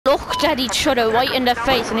just at each other right in the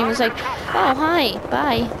face, and he was like, "Oh hi,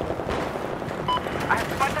 bye." I have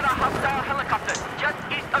spotted a hostile helicopter just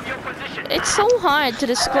east of your position. It's so hard to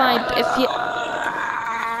describe if you.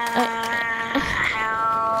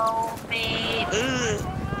 Help me.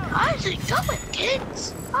 How's it going,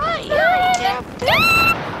 kids? Hi,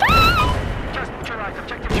 Just neutralize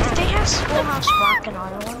objective If they have Schoolhouse Rock in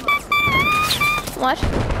Ireland, What?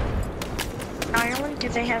 Ireland, do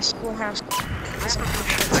they have Schoolhouse Rock?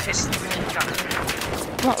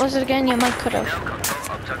 What was it again? You might cut off.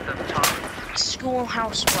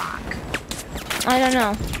 Schoolhouse Rock. I don't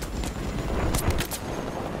know.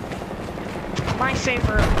 My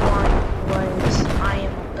favorite one was I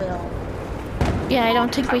Am a Bill. Yeah, I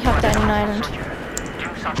don't think we have that in Ireland.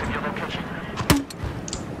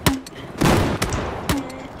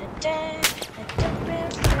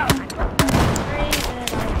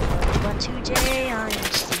 But today I am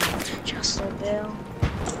still just a bill.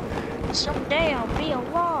 Someday I'll be a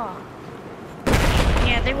law.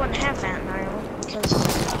 Yeah, they wouldn't have that in Ireland because.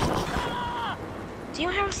 Do you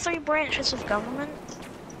have 3 branches of government?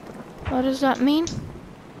 What does that mean?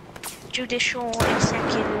 Judicial,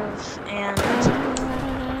 executive, and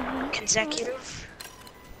consecutive.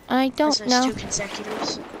 I don't There's know. 2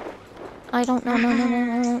 consecutives. I don't know.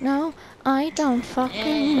 No. I don't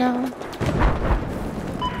fucking know.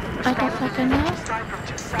 I don't fucking know.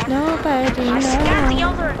 Nobody I forgot the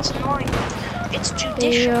knows. other. It's annoying. It's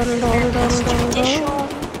judicial. It's judicial.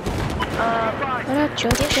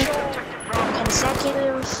 Judicial,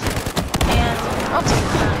 consecutive, and I'll take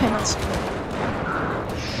that.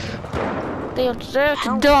 They'll deserve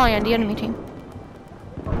to die on the enemy team.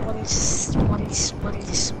 What is? What it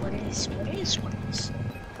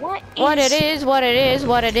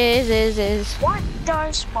is is. What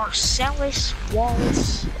does Marcellus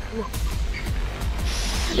Wallace look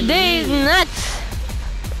like? These nuts!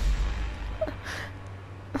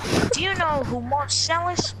 Do you know who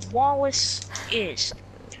Marcellus Wallace is?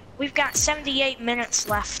 We've got 78 minutes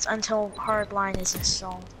left until Hardline is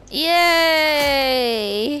installed.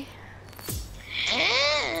 Yay!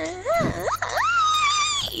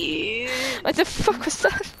 What the fuck was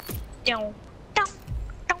that?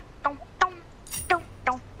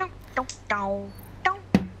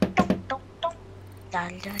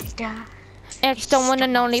 It's the one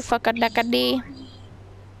and only fucker Dakadi.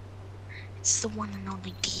 It's the one and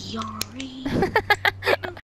only DRE.